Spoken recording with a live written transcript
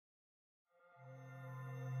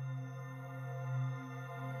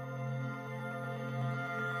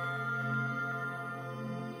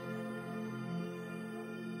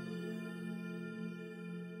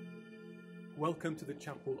Welcome to the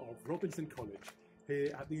chapel of Robinson College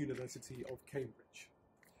here at the University of Cambridge.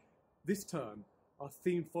 This term, our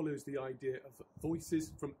theme follows the idea of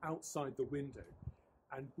voices from outside the window,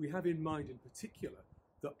 and we have in mind in particular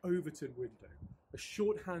the Overton window, a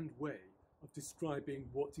shorthand way of describing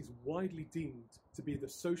what is widely deemed to be the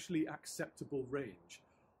socially acceptable range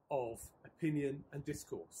of opinion and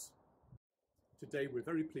discourse. Today we're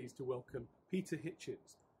very pleased to welcome Peter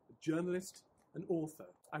Hitchens, a journalist and author,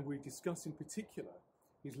 and we discuss in particular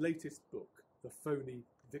his latest book, The Phoney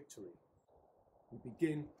Victory. We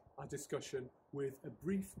begin our discussion with a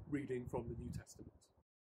brief reading from the New Testament.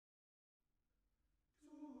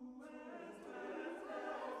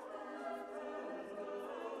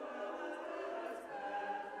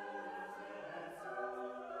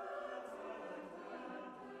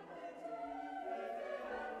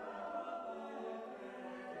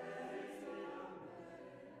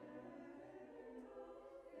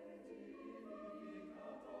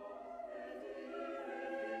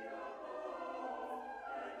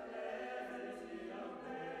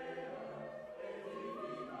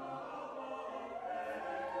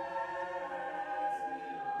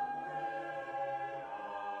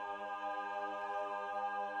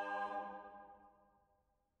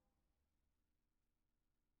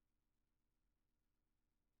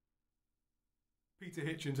 Peter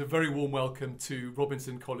Hitchens, a very warm welcome to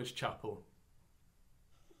Robinson College Chapel.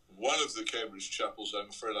 One of the Cambridge chapels I'm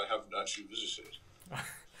afraid I haven't actually visited.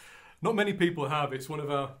 Not many people have. It's one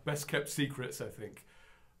of our best kept secrets, I think.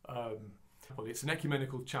 It's an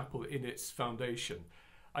ecumenical chapel in its foundation,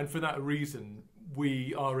 and for that reason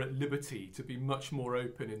we are at liberty to be much more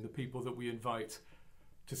open in the people that we invite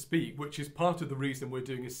to speak, which is part of the reason we're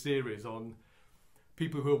doing a series on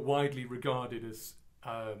people who are widely regarded as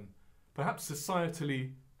perhaps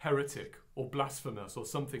societally heretic or blasphemous or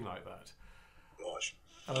something like that. Gosh.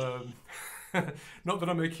 Not that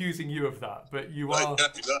I'm accusing you of that, but you are... I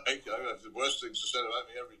have the worst things to say about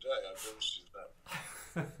me every day. I've noticed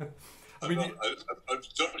that. I'm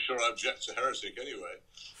not sure I object to heretic anyway.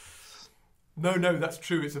 No, that's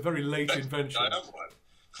true. It's a very late invention. I am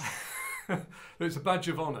one. It's a badge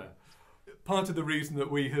of honour. Part of the reason that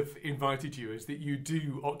we have invited you is that you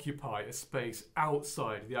do occupy a space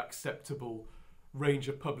outside the acceptable range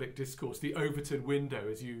of public discourse, the Overton window,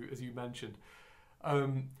 as you mentioned.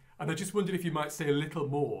 And I just wondered if you might say a little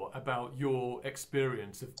more about your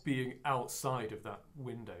experience of being outside of that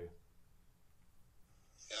window.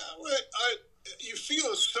 Yeah, well, you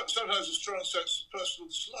feel sometimes a strong sense of personal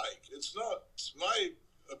dislike. It's not my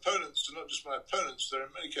opponents are not just my opponents; they're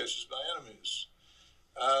in many cases my enemies,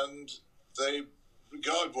 and they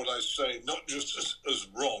regard what I say not just as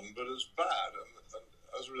wrong, but as bad, and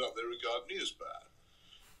as a result, they regard me as bad.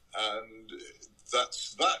 And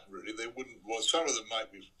that's that, really. They wouldn't. Well, some of them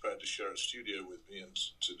might be prepared to share a studio with me and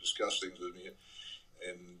to discuss things with me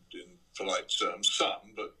in polite terms.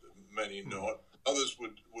 Some, but many not. Others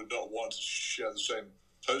would not want to share the same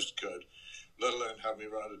postcode, let alone have me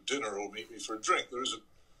around a dinner or meet me for a drink.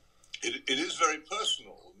 It is very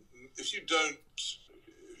personal. If you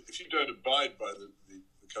don't abide by the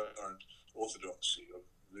current orthodoxy of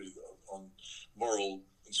really on moral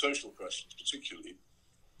and social questions particularly,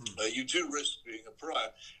 you do risk being a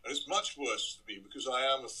pariah. And it's much worse for me because I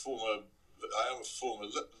am a former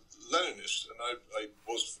Leninist, and I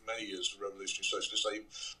was for many years a revolutionary socialist.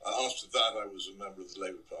 After that I was a member of the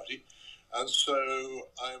Labour Party, and so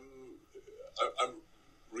I'm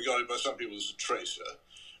regarded by some people as a traitor.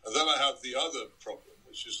 And then I have the other problem,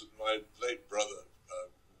 which is that my late brother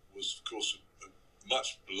was, of course, a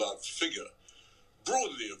much beloved figure,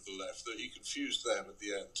 broadly of the left, though he confused them at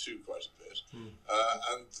the end too quite a bit.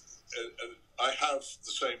 And I have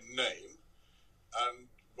the same name, and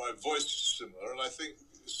my voice is similar, and I think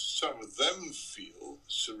some of them feel,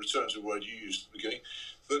 to return to a word you used at the beginning,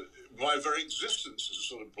 that my very existence is a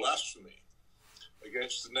sort of blasphemy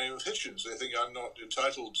against the name of Hitchens. They think I'm not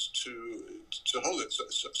entitled to hold it. So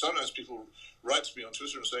sometimes people write to me on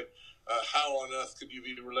Twitter and say, how on earth could you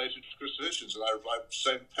be related to Christopher Hitchens? And I reply,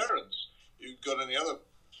 same parents. You've got any other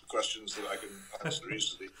questions that I can answer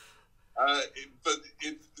easily? But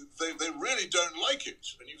they really don't like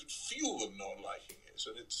it, and you can feel them not liking it.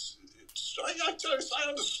 And I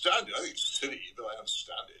understand it. I think it's silly, but I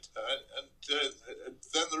understand it. And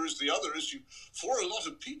then there is the other issue. For a lot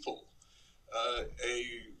of people,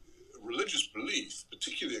 a religious belief,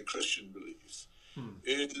 particularly a Christian belief,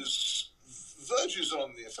 verges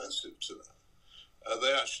on the offensive to them.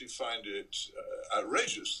 They actually find it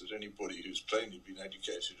outrageous that anybody who's plainly been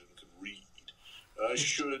educated and can read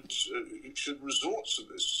should resort to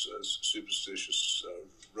this superstitious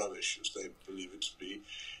rubbish, as they believe it to be,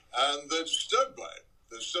 and they're disturbed by it.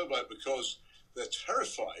 They're disturbed by it because they're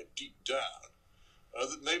terrified deep down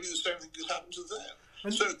that maybe the same thing could happen to them.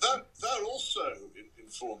 And so that also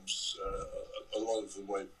informs a lot of the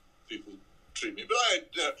way people treat me. But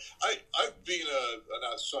I've been an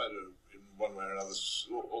outsider in one way or another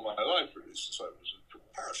all my life, really, since I was at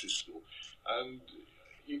preparatory school, and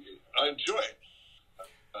I enjoy it.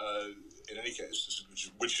 In any case,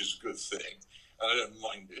 which is a good thing, and I don't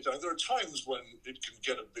mind it. I mean, there are times when it can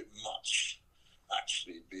get a bit much,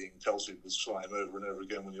 actually, being pelted with slime over and over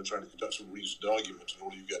again when you're trying to conduct a reasoned argument, and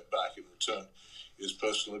all you get back in return is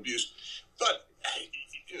personal abuse. But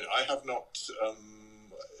I have not.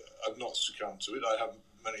 I've not succumbed to it. I have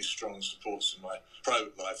many strong supports in my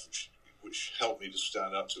private life, which help me to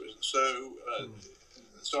stand up to it. So,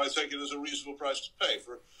 so I take it as a reasonable price to pay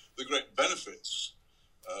for the great benefits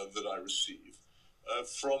that I receive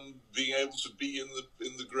from being able to be in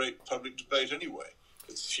the great public debate anyway.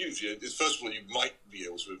 It's huge. First of all, you might be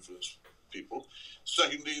able to influence people.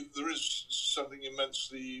 Secondly, there is something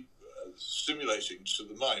immensely stimulating to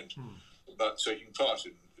the mind about taking part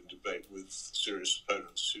in debate with serious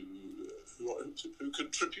opponents who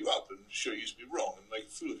can trip you up and show you to be wrong and make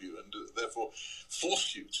a fool of you, and therefore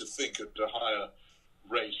force you to think at a higher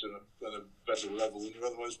rate and a better level than you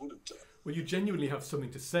otherwise would have done. Well, you genuinely have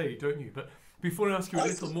something to say, don't you? But before I ask you a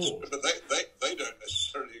little more... But they don't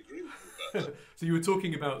necessarily agree with me about that. So you were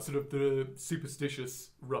talking about sort of the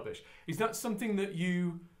superstitious rubbish. Is that something that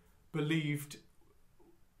you believed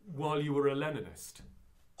while you were a Leninist?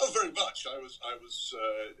 Oh, very much. I was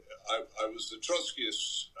a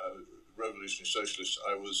Trotskyist revolutionary socialist.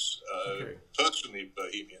 I was personally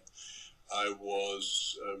bohemian. I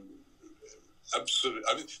was absolute.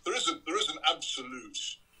 I mean, there is an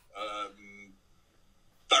absolute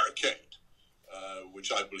barricade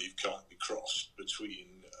which I believe can't be crossed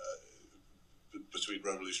between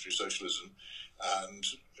revolutionary socialism and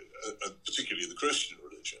particularly the Christian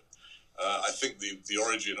religion. I think the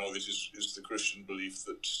origin of it is the Christian belief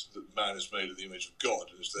that man is made in the image of God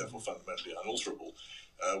and is therefore fundamentally unalterable,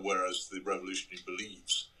 whereas the revolutionary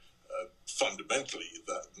believes fundamentally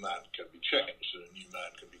that man can be changed and a new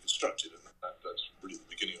man can be constructed, and that's really the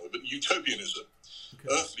beginning of it. But utopianism,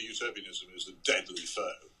 earthly utopianism, is the deadly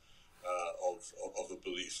foe of a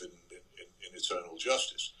belief in eternal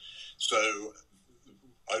justice. So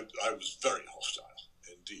I was very hostile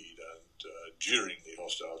indeed, and jeeringly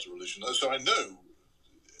hostile to religion. So I know,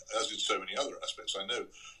 as in so many other aspects, I know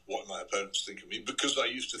what my opponents think of me because I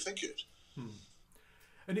used to think it.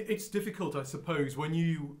 And it's difficult, I suppose, when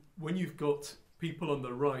you've got people on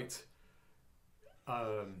the right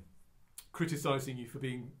criticising you for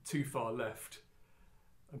being too far left,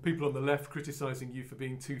 and people on the left criticising you for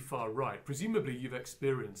being too far right. Presumably, you've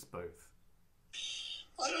experienced both.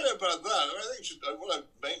 I don't know about that. I think what I've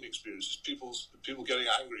mainly experienced is people getting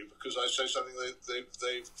angry because I say something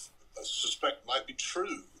they suspect might be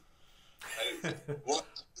true.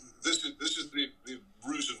 This is the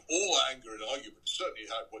root of all anger and argument. Certainly,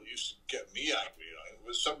 what used to get me angry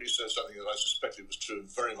was somebody said something that I suspected was true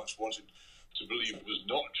and very much wanted to believe was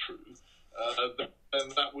not true,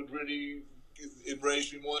 and that would really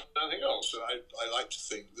enrage me more than anything else. And I like to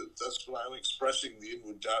think that that's why I'm expressing the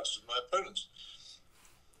inward doubts of my opponents.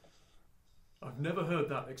 I've never heard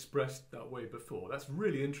that expressed that way before. That's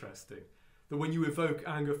really interesting. That when you evoke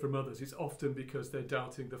anger from others, it's often because they're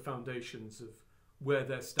doubting the foundations of where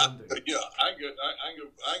they're standing. Yeah, anger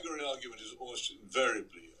in argument is almost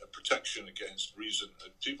invariably a protection against reason.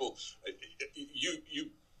 And people,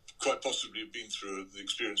 you quite possibly have been through the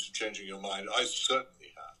experience of changing your mind. I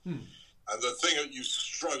certainly have. And the thing that you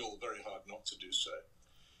struggle very hard not to do so,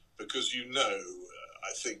 because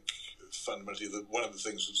I think fundamentally that one of the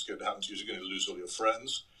things that's going to happen to you is you're going to lose all your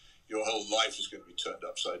friends. Your whole life is going to be turned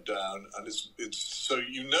upside down, and it's so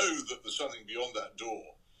you know that there's something beyond that door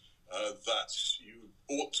that you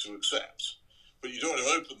ought to accept, but you don't want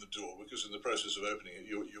to open the door because in the process of opening it,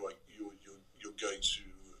 you're going to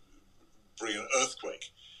bring an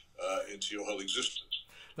earthquake into your whole existence.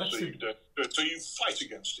 So you fight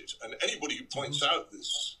against it, and anybody who points out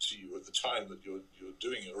this to you at the time that you're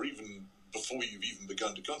doing it, or even before you've even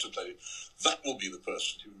begun to contemplate it, that will be the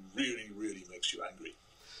person who really, really makes you angry.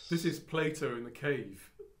 This is Plato in the cave,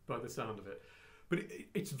 by the sound of it. But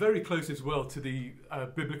it's very close as well to the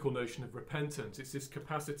biblical notion of repentance. It's this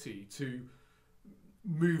capacity to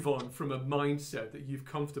move on from a mindset that you've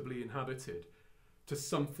comfortably inhabited to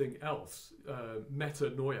something else.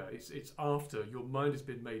 Metanoia, it's after your mind has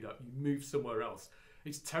been made up, you move somewhere else.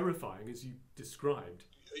 It's terrifying, as you described.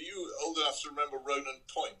 Are you old enough to remember Ronan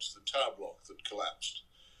Point, the tower block that collapsed?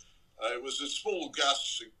 It was a small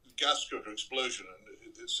gas cooker explosion, and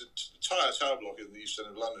It's an entire tower block in the east end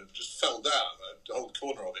of London. It just fell down, the whole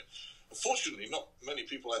corner of it. Unfortunately, not many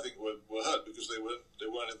people, I think, were hurt because they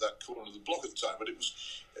weren't in that corner of the block at the time. But it was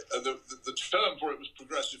the term for it was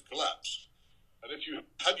progressive collapse. And if you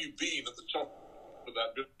been at the top of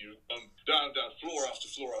that building, you've gone down, floor after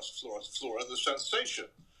floor after floor after floor, and the sensation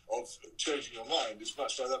of changing your mind is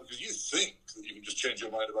much like that, because you think that you can just change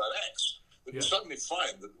your mind about X, but you suddenly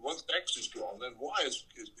find that once X is gone, then Y is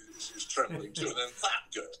trembling too, and then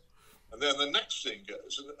that goes, and then the next thing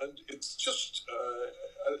goes, and it's just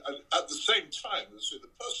at the same time, the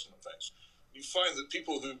personal effects. You find that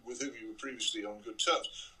people with whom you were previously on good terms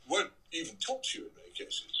won't even talk to you in many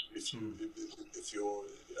cases. If you're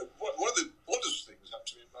one of the oddest things happened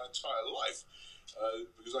to me in my entire life,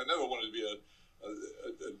 because I never wanted to be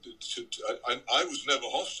I was never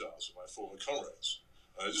hostile to my former comrades.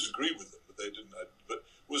 I disagreed with them, but they didn't.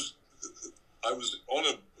 I was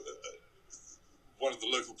on one of the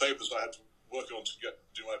local papers I had to work on to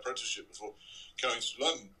do my apprenticeship before coming to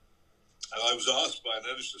London, and I was asked by an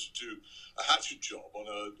editor to do a hatchet job on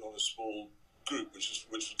a small group which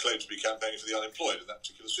claimed to be campaigning for the unemployed in that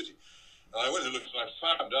particular city. And I went and looked, and I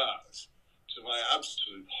found out, to my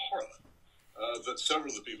absolute horror, that several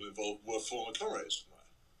of the people involved were former comrades of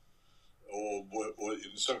mine, or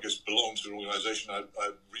in some cases belonged to an organisation I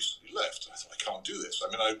recently left. I thought, I can't do this. I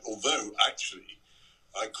mean, although actually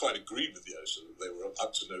I quite agreed with the editor that they were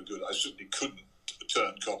up to no good, I certainly couldn't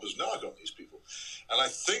turn copper's narc on these people. And I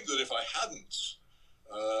think that if I hadn't,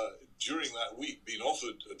 during that week, been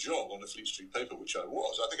offered a job on a Fleet Street paper, which I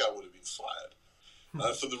was, I think I would have been fired.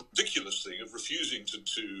 For the ridiculous thing of refusing to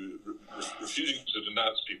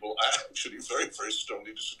denounce people I actually very, very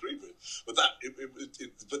strongly disagreed with. But they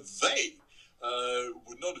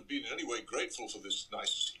would not have been in any way grateful for this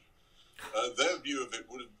nicety. Their view of it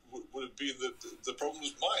would have been that the problem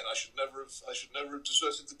was mine. I should never have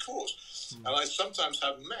deserted the cause. And I sometimes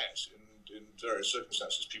have met in various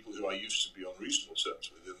circumstances people who I used to be on reasonable terms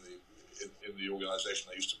with in the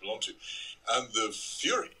organisation I used to belong to, and the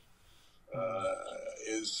fury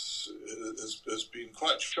has been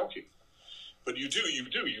quite shocking. But you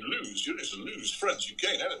lose. You don't just lose friends; you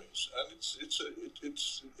gain enemies, and it's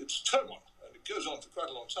turmoil, and it goes on for quite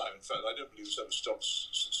a long time. In fact, I don't believe it's ever stopped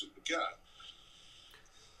since it began.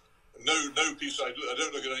 No piece. I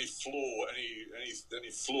don't look at any flaw,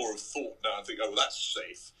 any flaw of thought now and think, oh, that's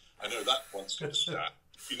safe. I know that one's going to stand.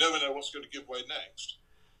 You never know what's going to give way next.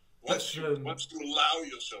 Once you allow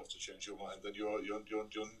yourself to change your mind, then you're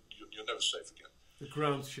never safe again. The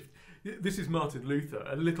ground shift. This is Martin Luther.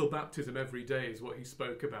 A little baptism every day is what he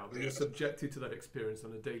spoke about. You're subjected to that experience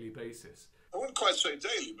on a daily basis. I wouldn't quite say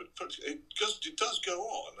daily, but it does go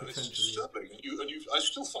on, and it's disturbing. And I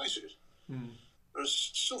still fight it.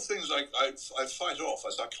 There's still things I fight off.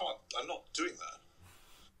 I'm not doing that.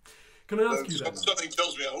 Can I ask you then? Something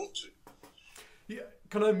tells me I ought to. Yeah.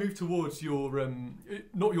 Can I move towards your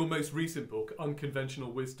not your most recent book,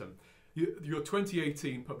 Unconventional Wisdom, your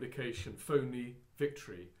 2018 publication, Phoney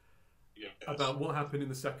Victory, about what happened in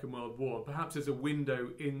the Second World War, perhaps as a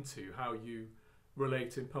window into how you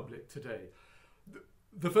relate in public today.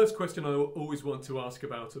 The first question I always want to ask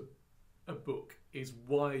about a book is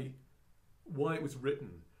why it was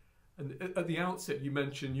written. And at the outset, you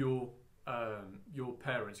mentioned your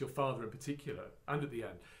parents, your father in particular, and at the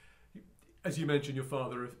end, as you mentioned your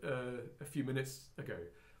father a few minutes ago.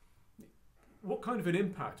 What kind of an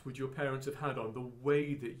impact would your parents have had on the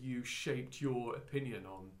way that you shaped your opinion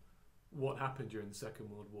on what happened during the Second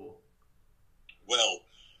World War? Well,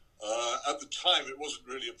 at the time, it wasn't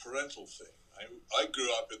really a parental thing. I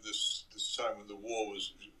grew up in this time when the war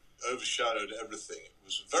was overshadowed everything. It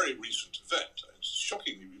was a very recent event. It's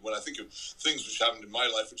shocking me when I think of things which happened in my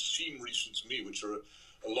life which seem recent to me, which are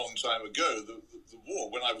a long time ago. The war,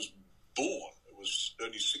 when I was born, it was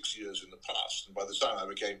only 6 years in the past, and by the time I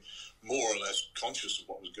became more or less conscious of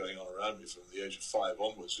what was going on around me from the age of 5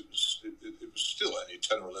 onwards, it was still only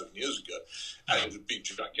 10 or 11 years ago, and it had been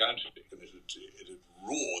gigantic, and it had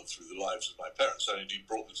roared through the lives of my parents, and indeed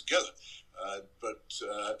brought them together, but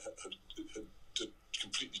had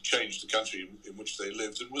completely changed the country in which they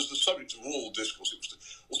lived, and was the subject of all discourse.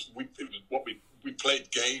 We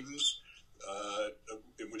played games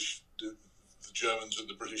in which the Germans and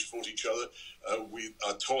the British fought each other.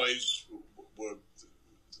 Our toys were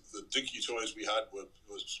the dinky toys we had were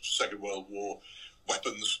Second World War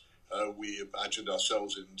weapons. We imagined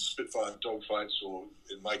ourselves in Spitfire dogfights, or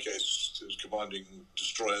in my case, it was commanding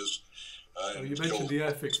destroyers. You mentioned the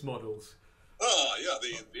Airfix models. Oh yeah,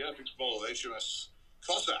 the Airfix model, HMS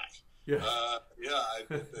Cossack. Yeah,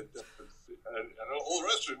 and all the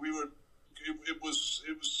rest of it. It was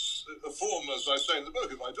was a form, as I say in the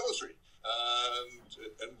book, of idolatry.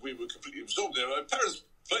 And we were completely absorbed there. My parents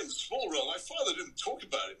played a small role. My father didn't talk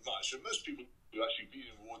about it much, and most people who actually been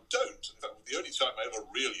in war don't. In fact, the only time I ever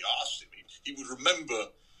really asked him, he would remember,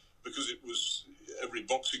 because it was every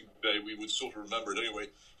Boxing Day, we would sort of remember it anyway.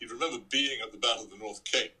 He'd remember being at the Battle of the North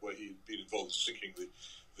Cape, where he'd been involved in sinking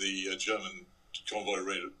the German convoy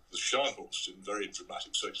raid at the Scharnhorst in very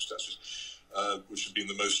dramatic circumstances, which had been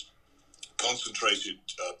the most concentrated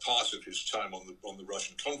part of his time on the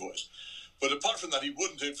Russian convoys. But apart from that, he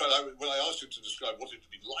wouldn't. In fact, when I asked him to describe what it would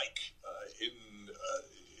be like in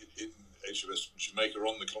HMS Jamaica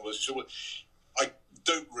on the convoys, he said, "Well, I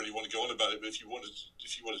don't really want to go on about it, but if you wanted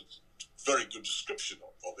a very good description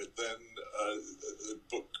of it, then a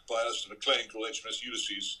book by Alistair MacLean called HMS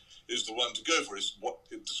Ulysses is the one to go for. It's what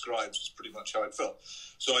it describes is pretty much how it felt."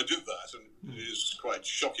 So I did that, and it is quite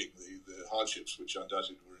shocking, the hardships which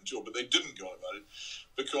undoubtedly were endured, but they didn't go on about it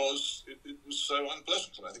because it was so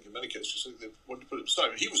unpleasant, and I think in many cases they wanted to put it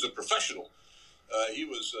aside. He was a professional. He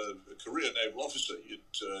was a career naval officer.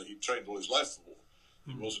 He'd trained all his life for war.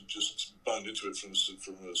 He wasn't just bound into it from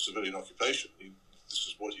a civilian occupation. This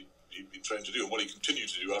is what he'd been trained to do, and what he continued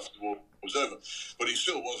to do after the war was over. But he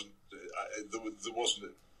still wasn't. There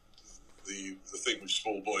wasn't the thing which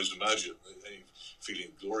small boys imagine, any feeling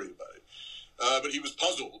of glory about it. But he was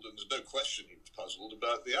puzzled, and there's no question he was puzzled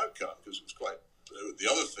about the outcome, because it was quite the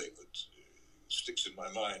other thing that sticks in my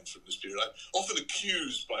mind from this period. I'm often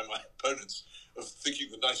accused by my opponents of thinking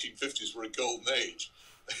the 1950s were a golden age.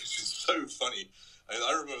 It's so funny.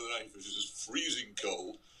 I remember the 1950s as freezing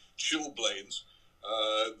cold, chill blades,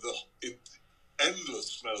 the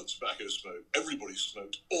endless smell of tobacco smoke. Everybody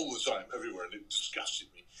smoked all the time, everywhere, and it disgusted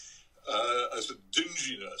me. As a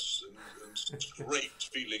dinginess and scraped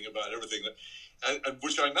feeling about everything, and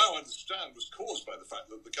which I now understand was caused by the fact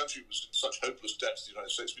that the country was in such hopeless debt to the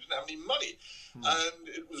United States. We didn't have any money, and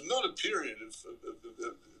it was not a period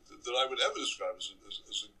that I would ever describe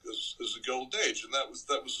as a golden age, and that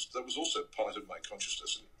was also part of my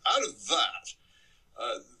consciousness. And out of that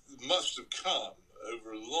must have come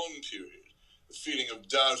over a long period the feeling of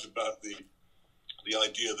doubt about the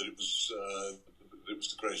idea that it was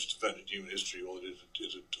the greatest event in human history, or that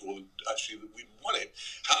actually that we'd won it.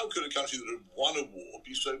 How could a country that had won a war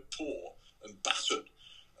be so poor and battered?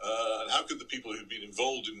 And how could the people who'd been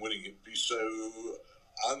involved in winning it be so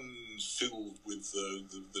unfilled with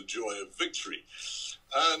the joy of victory?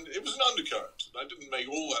 And it was an undercurrent, and I didn't make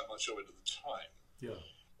all that much of it at the time. Yeah.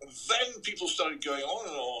 And then people started going on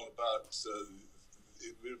and on about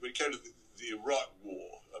we came to the Iraq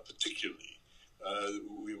War, particularly.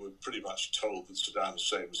 We were pretty much told that Saddam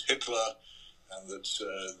Hussein was Hitler, and that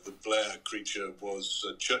the Blair creature was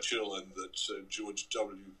Churchill, and that George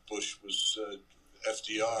W. Bush was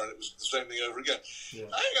FDR, and it was the same thing over again. Yeah.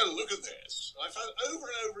 I got to look at this. I found over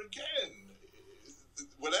and over again,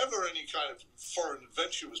 whenever any kind of foreign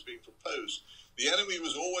adventure was being proposed, the enemy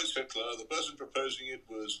was always Hitler, the person proposing it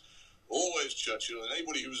was always Churchill, and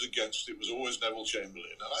anybody who was against it was always Neville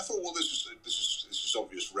Chamberlain. And I thought, well, this is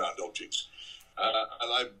obvious round objects.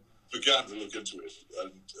 And I began to look into it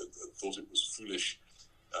and thought it was foolish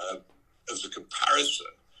as a comparison.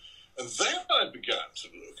 And then I began to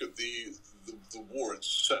look at the war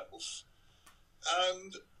itself,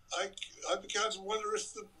 and I began to wonder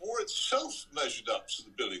if the war itself measured up to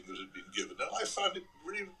the billing that had been given. And I found it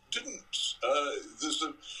really didn't. There's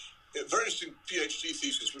a very interesting PhD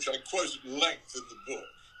thesis, which I quote at length in the book,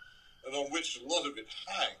 and on which a lot of it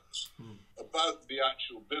hangs, about the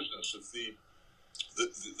actual business of the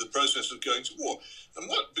process of going to war. And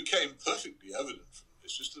what became perfectly evident from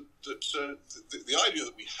this is that the idea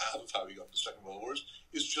that we have of how we got to the Second World War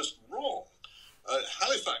is just wrong.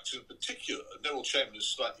 Halifax in particular, Neville Chamberlain is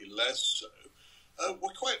slightly less so,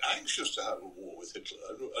 were quite anxious to have a war with Hitler,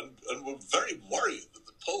 and were very worried that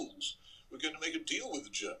the Poles were going to make a deal with the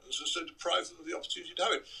Germans and so deprive them of the opportunity to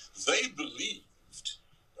have it. They believed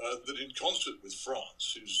that in concert with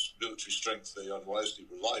France, whose military strength they unwisely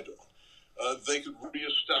relied on, they could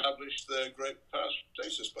re-establish their great power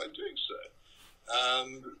status by doing so.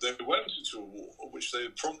 And they went into a war which they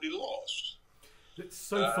had promptly lost. It's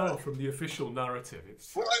so far from the official narrative.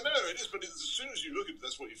 Well, I know it is, but as soon as you look at it,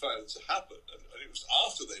 that's what you find to happen. And it was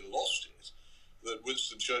after they lost it that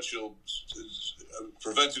Winston Churchill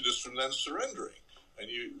prevented us from then surrendering. And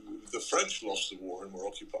the French lost the war and were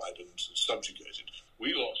occupied and subjugated.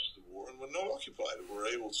 We lost the war and were not occupied and were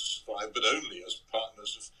able to survive, but only as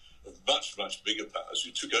partners of much, much bigger powers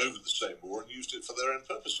who took over the same war and used it for their own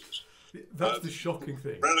purposes. That's the shocking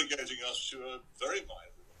thing. Relegating us to a very minor.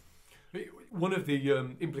 One of the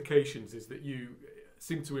implications is that you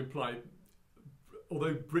seem to imply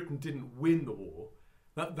although Britain didn't win the war,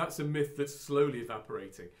 that's a myth that's slowly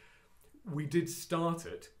evaporating. We did start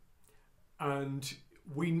it, and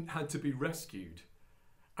we had to be rescued.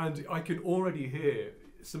 And I can already hear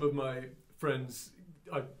some of my friends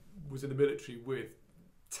I was in the military with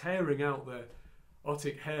tearing out their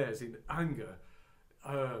Arctic hairs in anger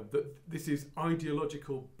that this is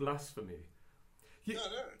ideological blasphemy. No.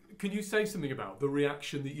 Can you say something about the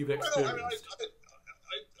reaction that you've experienced?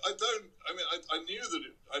 I don't. I mean, I knew that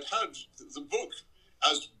I'd had the book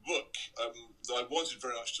as book. I wanted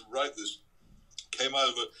very much to write this. Came out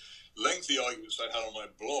of a lengthy arguments I had on my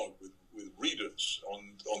blog with readers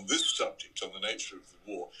on this subject, on the nature of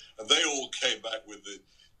the war, and they all came back with the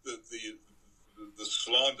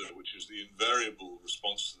slander, which is the invariable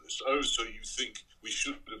response to this. Oh, so you think we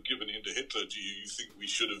should have given in to Hitler? Do you think we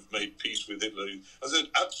should have made peace with Hitler? I said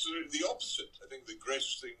absolutely the opposite. I think the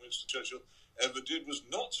greatest thing Winston Churchill ever did was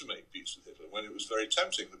not to make peace with Hitler when it was very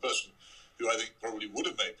tempting. The person who I think probably would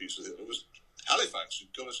have made peace with Hitler was Halifax, who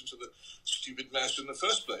got us into the stupid mess in the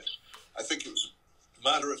first place. I think it was a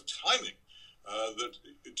matter of timing that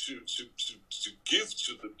to give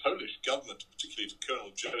to the Polish government, particularly to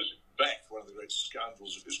Colonel Joseph Beck, one of the great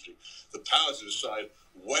scoundrels of history, the power to decide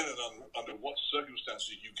when and under what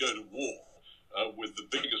circumstances you go to war with the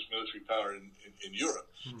biggest military power in Europe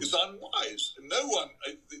is unwise. No one,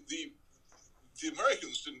 the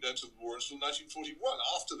Americans didn't enter the war until 1941,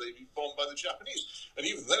 after they'd been bombed by the Japanese. And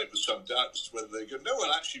even then it was some doubt as to whether they go. No one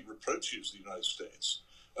actually reproaches the United States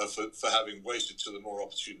for having waited till the more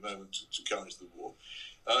opportune moment to come into the war.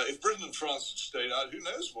 If Britain and France had stayed out, who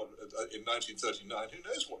knows what, in 1939, who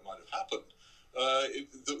knows what might have happened.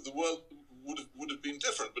 The world would have been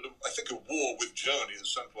different. But I think a war with Germany at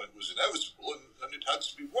some point was inevitable, and it had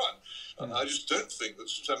to be won. And I just don't think that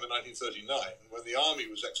September 1939, when the army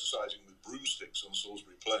was exercising with broomsticks on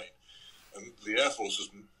Salisbury Plain, and the Air Force was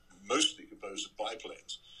mostly composed of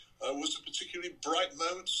biplanes, was a particularly bright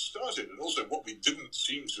moment to start it. And also what we didn't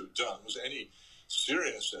seem to have done was any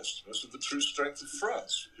serious estimate of the true strength of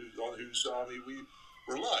France, on whose army we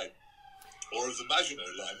relied, or of the Maginot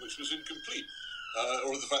Line, which was incomplete,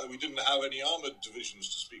 or the fact that we didn't have any armoured divisions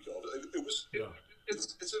to speak of.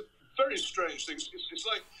 It's a very strange thing. It's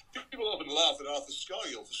like people often laugh at Arthur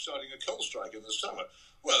Scargill for starting a coal strike in the summer.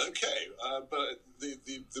 Well, okay, but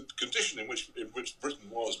the condition in which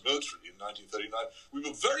Britain was militarily in 1939, we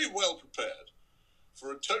were very well prepared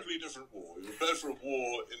for a totally different war. We were prepared for a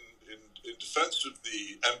war in defence of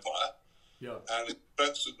the empire and in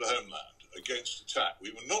defence of the homeland against attack.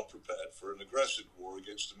 We were not prepared for an aggressive war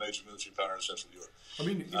against a major military power in Central Europe. I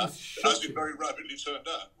mean, as it very rapidly turned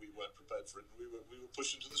out, we weren't prepared for it. We were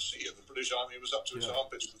pushed into the sea, and the British army was up to its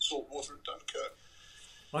armpits with salt water at Dunkirk.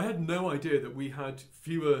 I had no idea that we had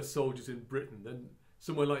fewer soldiers in Britain than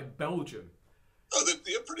somewhere like Belgium. Oh, the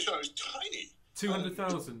British army was tiny.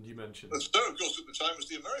 200,000, you mentioned. So, of course, at the time was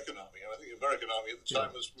the American army, and I think the American army at the time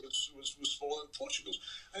was smaller than Portugal's.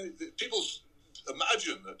 And people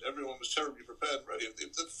imagine that everyone was terribly prepared and ready. And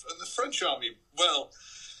the French army, well,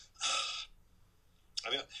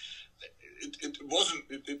 I mean, it wasn't.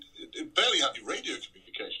 It barely had any radio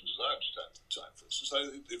communications, as I understand at the time. For instance,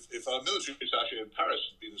 if our military attaché in Paris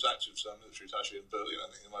had been as active as our military attaché in Berlin, I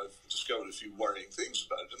think they might have discovered a few worrying things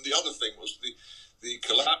about it. And the other thing was the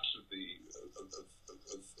collapse of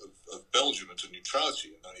Belgium into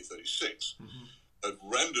neutrality in 1936 had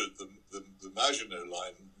rendered the Maginot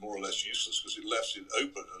Line more or less useless, because it left it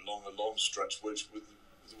open along a long stretch which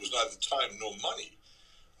there was neither time nor money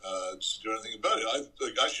to do anything about it. I'm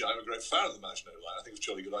a great fan of the Maginot Line. I think it's a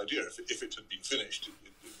jolly good idea. If it had been finished, it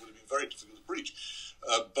would have been very difficult to breach,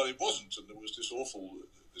 but it wasn't, and there was this awful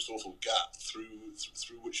gap through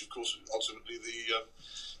which, of course, ultimately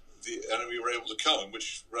the enemy were able to come,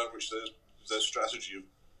 around which their strategy of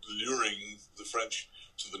luring the French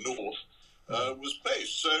to the north was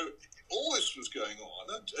based. So all this was going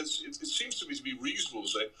on, and it seems to me to be reasonable to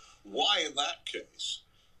say, why in that case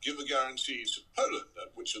give a guarantee to Poland,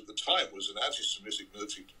 which at the time was an anti-Semitic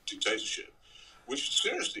military dictatorship, which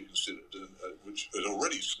seriously considered, which had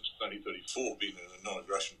already since 1934 been in a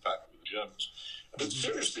non-aggression pact with the Germans, and had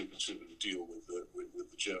seriously considered a deal with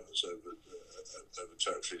the Germans over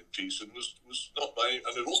territory and peace, and was not by,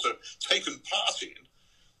 and had also taken part in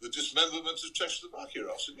the dismemberment of Czechoslovakia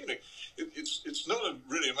after Munich. It's not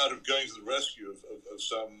really a matter of going to the rescue of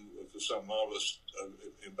some marvelous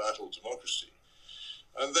embattled democracy.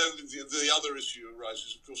 And then the other issue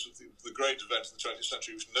arises, of course, of the great event of the 20th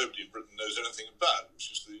century, which nobody in Britain knows anything about,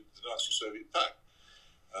 which is the Nazi-Soviet pact.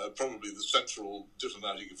 Probably the central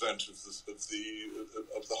diplomatic event of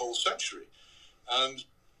the whole century. And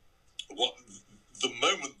the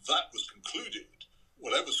moment that was concluded,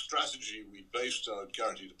 whatever strategy we based our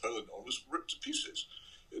guarantee to Poland on was ripped to pieces.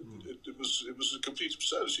 It was a complete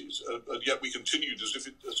absurdity, and yet we continued as if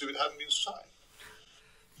it hadn't been signed.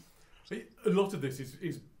 A lot of this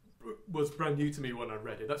was brand new to me when I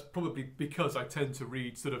read it. That's probably because I tend to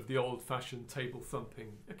read sort of the old-fashioned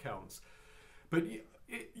table-thumping accounts. But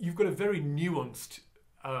you've got a very nuanced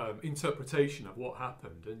interpretation of what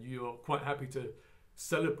happened, and you're quite happy to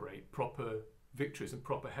celebrate proper victories and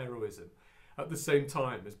proper heroism at the same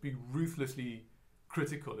time as be ruthlessly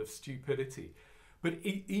critical of stupidity. But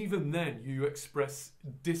even then, you express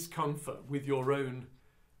discomfort with your own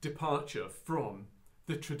departure from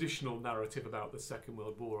the traditional narrative about the Second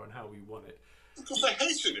World War and how we won it. Because I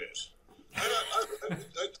hated it. I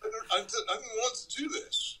didn't want to do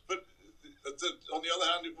this, but on the other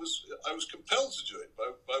hand, I was compelled to do it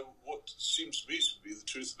by what seems to me to be the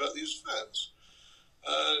truth about these events,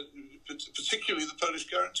 particularly the Polish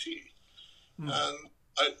guarantee. And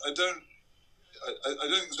I don't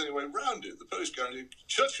think there's any way around it. The Polish guarantee,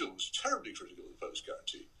 Churchill was terribly critical of the Polish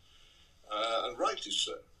guarantee, and rightly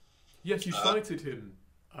so. Yes, you cited him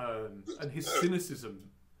and his cynicism.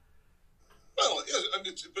 Well, yes, and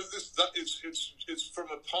it's from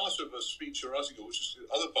a part of a speech or article, which is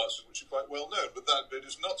other parts of which are quite well known, but that bit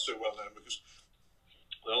is not so well known because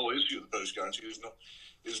the whole issue of the Polish guarantee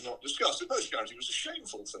is not discussed. The Polish guarantee was a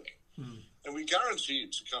shameful thing, and we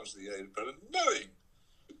guaranteed to come to the aid of Poland, knowing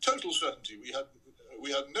with total certainty we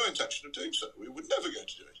had no intention of doing so. We would never go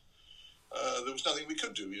to do it. There was nothing we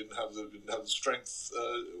could do. We didn't have the strength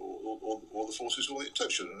or the forces or the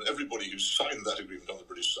intention. And everybody who signed that agreement on the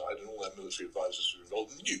British side and all their military advisors who were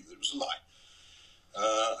involved knew that it was a lie.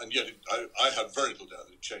 And yet I have very little doubt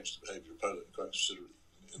that it changed the behaviour of Poland quite considerably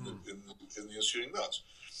in the ensuing months.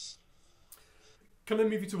 Can I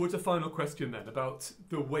move you towards a final question then about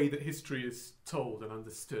the way that history is told and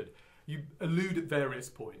understood? You allude at various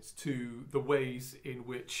points to the ways in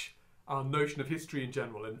which our notion of history in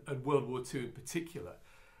general and World War II in particular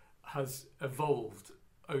has evolved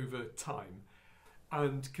over time,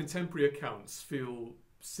 and contemporary accounts feel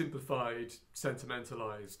simplified,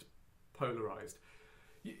 sentimentalised, polarised.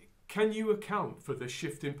 Can you account for the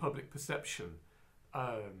shift in public perception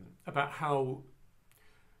about how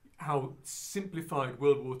simplified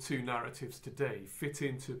World War II narratives today fit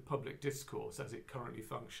into public discourse as it currently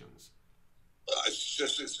functions?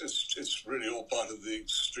 It's really all part of the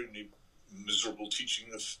extremely miserable teaching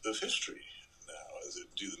of history now.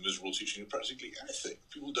 The miserable teaching of practically anything.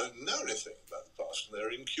 People don't know anything about the past, and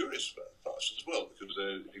they're incurious about the past as well, because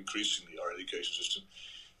increasingly our education system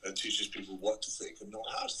teaches people what to think and not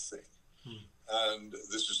how to think. And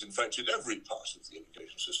this has infected every part of the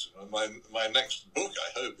education system. And my next book,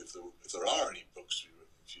 I hope, if there are any books to be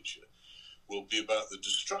written in the future, will be about the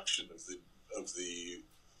destruction of the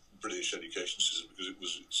British education system,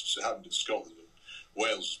 because it happened in Scotland and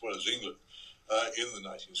Wales as well as England in the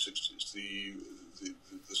 1960s.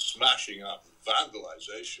 The smashing up, the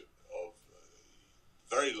vandalisation of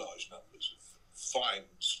very large numbers of fine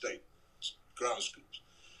state grammar schools,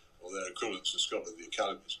 or their equivalents in Scotland, the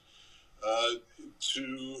academies,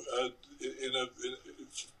 in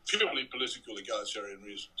purely political egalitarian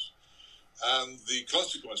reasons. And the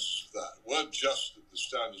consequences of that weren't just that the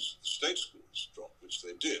standards of the state schools dropped, which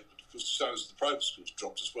they did, but of course the standards of the private schools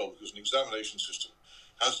dropped as well, because an examination system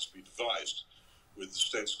has to be devised with the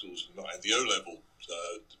state schools in mind. The O-level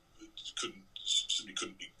simply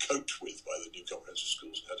couldn't be coped with by the new comprehensive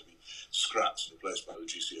schools. It had to be scrapped and replaced by the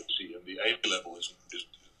GCSE. And the A-level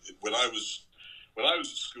when I was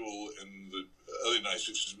at school in the early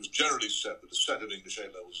 1960s, it was generally said that a set of English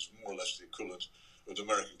A-levels is more or less the equivalent of an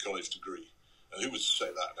American college degree. And who would say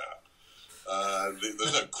that now?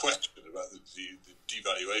 There's no question about the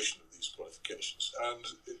devaluation of these qualifications. And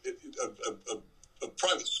a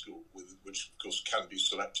private school, which of course can be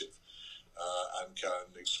selective and can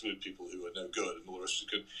exclude people who are no good and all the rest of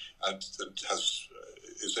it, and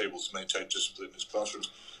is able to maintain discipline in its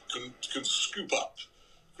classrooms, can scoop up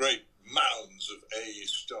great mounds of A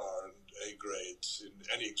star and A grades in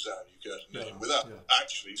any exam you get to name without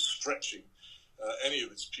actually stretching any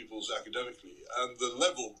of its pupils academically. And the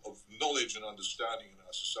level of knowledge and understanding in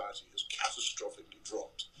our society has catastrophically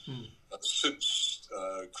dropped since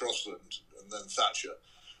Crossland and then Thatcher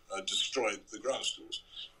destroyed the grammar schools.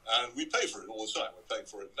 And we pay for it all the time. We're paying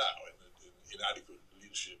for it now in inadequate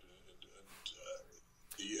leadership and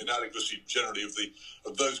the inadequacy generally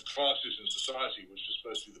of those classes in society which are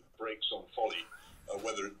supposed to be the brakes on folly,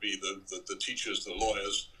 whether it be the teachers, the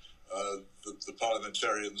lawyers, the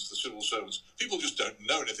parliamentarians, the civil servants. People just don't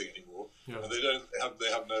know anything anymore, and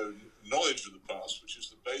they have no knowledge of the past, which is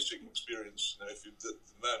the basic experience. If the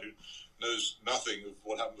man who knows nothing of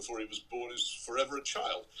what happened before he was born is forever a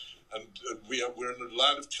child. And we're in a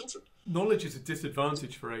land of children. Knowledge is a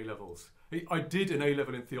disadvantage for A-levels. I did an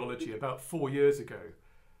A-level in theology about 4 years ago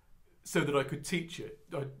so that I could teach it.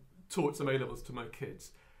 I taught some A-levels to my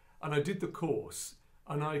kids. And I did the course,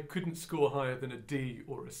 and I couldn't score higher than a D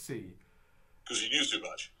or a C. Because you knew too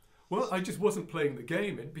much. Well, I just wasn't playing the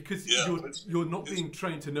game in, because you're not being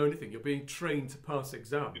trained to know anything. You're being trained to pass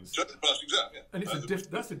exams. Trained to pass exam, yeah. And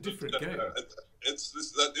that's a different game. That is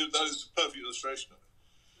a perfect illustration of it.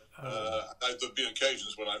 There've been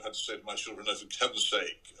occasions when I've had to say to my children, no, for heaven's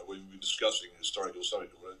sake, when we're discussing a historical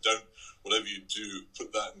subject, don't, whatever you do,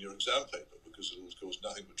 put that in your exam paper, because it'll cause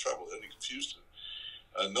nothing but trouble. It only confuses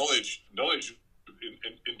them. Knowledge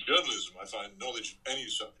in journalism, I find knowledge of any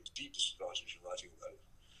subject a deep disadvantage in writing about it.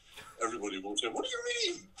 Everybody will say, what do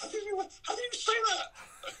you mean? How do you say that?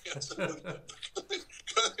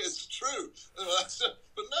 It's true. But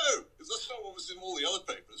no, that's not what was in all the other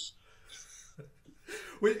papers.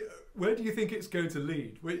 Where do you think it's going to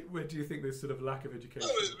lead? Where do you think this sort of lack of education?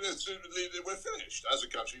 We're finished. As a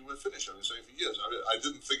country, we're finished. I've been saying for years. I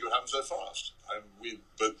didn't think it would happen so fast.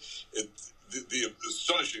 The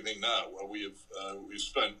astonishing thing now, where we've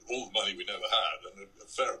spent all the money we never had, and a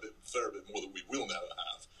fair bit more than we will never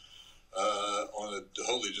have, on a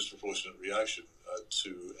wholly disproportionate reaction to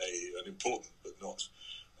an important but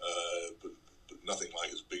nothing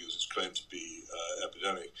like as big as it's claimed to be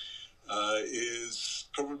epidemic, is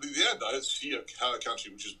probably the end. I don't see how a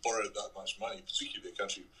country which has borrowed that much money, particularly a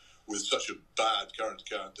country with such a bad current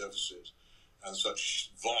account deficit and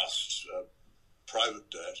such vast private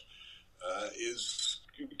debt, is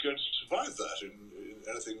going to survive that in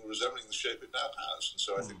anything resembling the shape it now has. And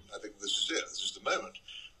so I think this is it. This is the moment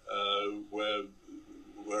where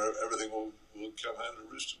everything will come home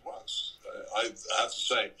to roost at once. I have to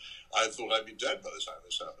say, I thought I'd be dead by the time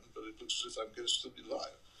this happened, but it looks as if I'm going to still be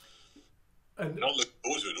alive. And not looking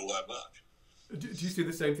forward to it all that much. Do you see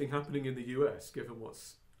the same thing happening in the US, given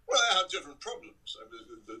what's... Well, they have different problems. I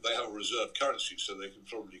mean, they have a reserve currency, so they can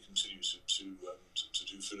probably continue to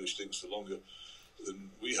do foolish things for longer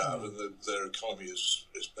than we have, and their economy is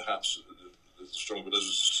perhaps strong. But as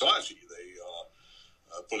a society, they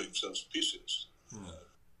are pulling themselves to pieces.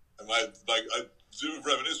 And I do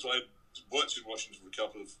reminisce. I worked in Washington for a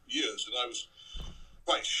couple of years, and I was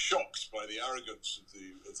quite shocked by the arrogance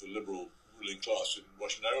of the liberal ruling class in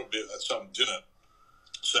Washington. I remember at some dinner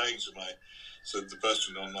saying to the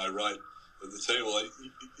person on my right at the table,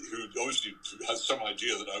 who obviously had some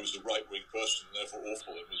idea that I was a right-wing person and therefore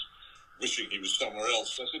awful and was wishing he was somewhere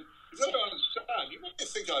else. I said, you don't understand. You may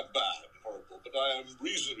think I'm bad and horrible, but I am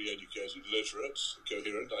reasonably educated, literate,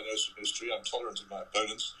 coherent. I know some history. I'm tolerant of my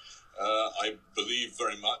opponents. I believe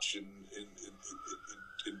very much in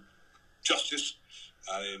justice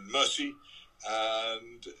and in mercy,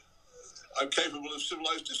 and I'm capable of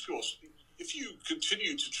civilized discourse. If you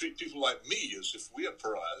continue to treat people like me as if we are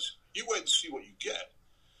pariahs, you wait and see what you get.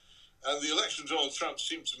 And the election of Donald Trump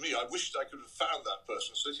seemed to me, I wished I could have found that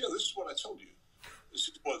person and said, yeah, this is what I told you. This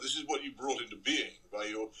is what you brought into being by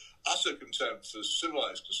your utter contempt for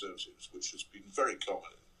civilized conservatives, which has been very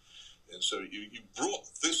common. And so you brought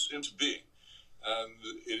this into being, and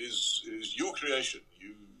it is your creation.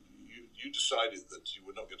 You decided that you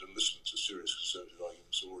were not going to listen to serious conservative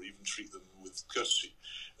arguments or even treat them with courtesy.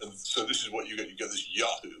 And so this is what you get. You get this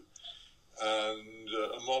Yahoo and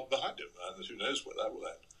a mob behind him, and who knows where that will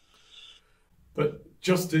end. But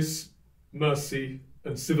justice, mercy,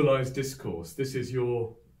 and civilized discourse, this is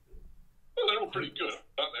your... Well, they're all pretty good,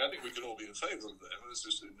 aren't they? I think we can all be in favour of them. It's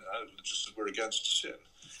just as we're against sin.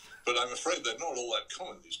 But I'm afraid they're not all that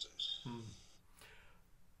common these days.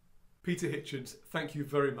 Peter Hitchens, thank you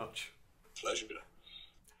very much. Pleasure.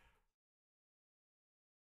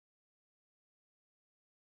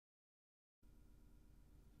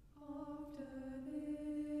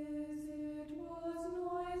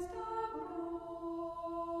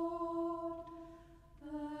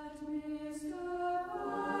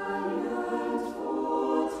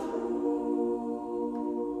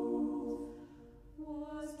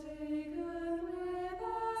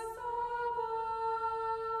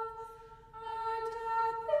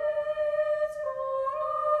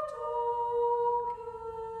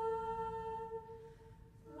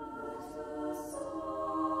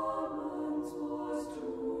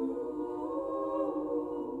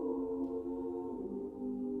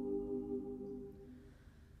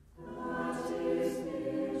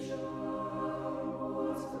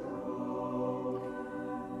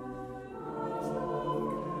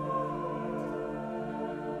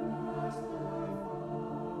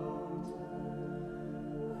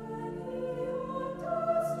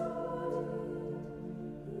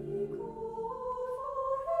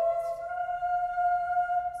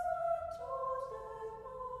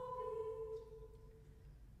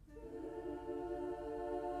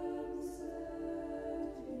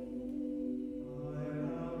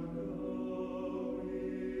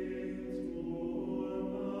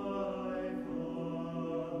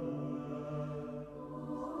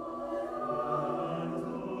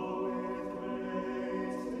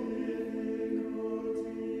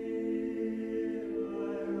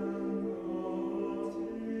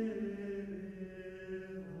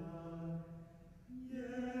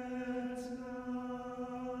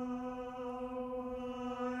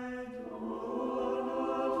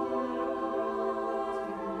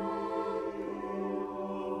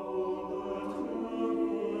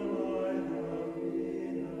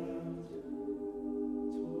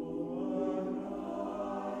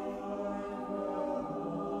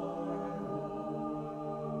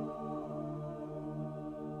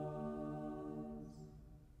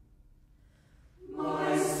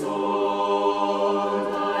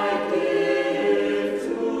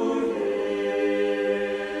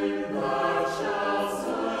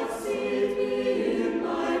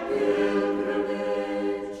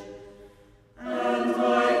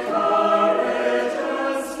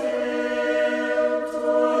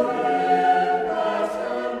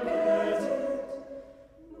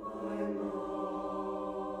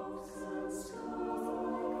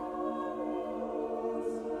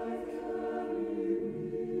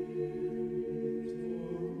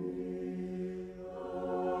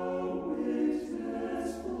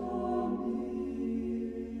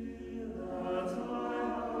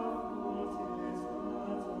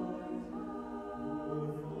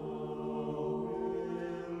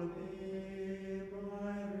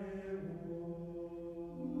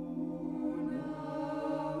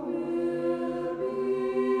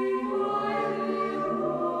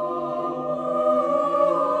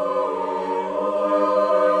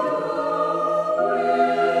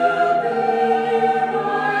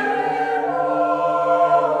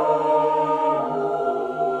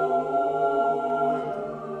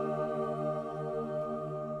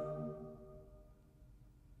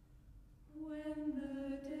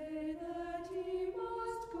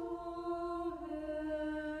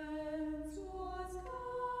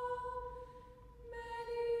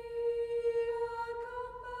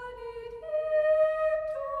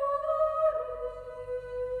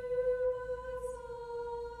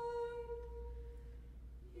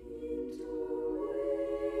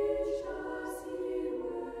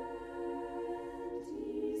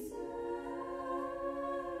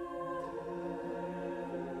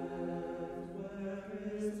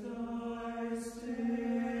 star.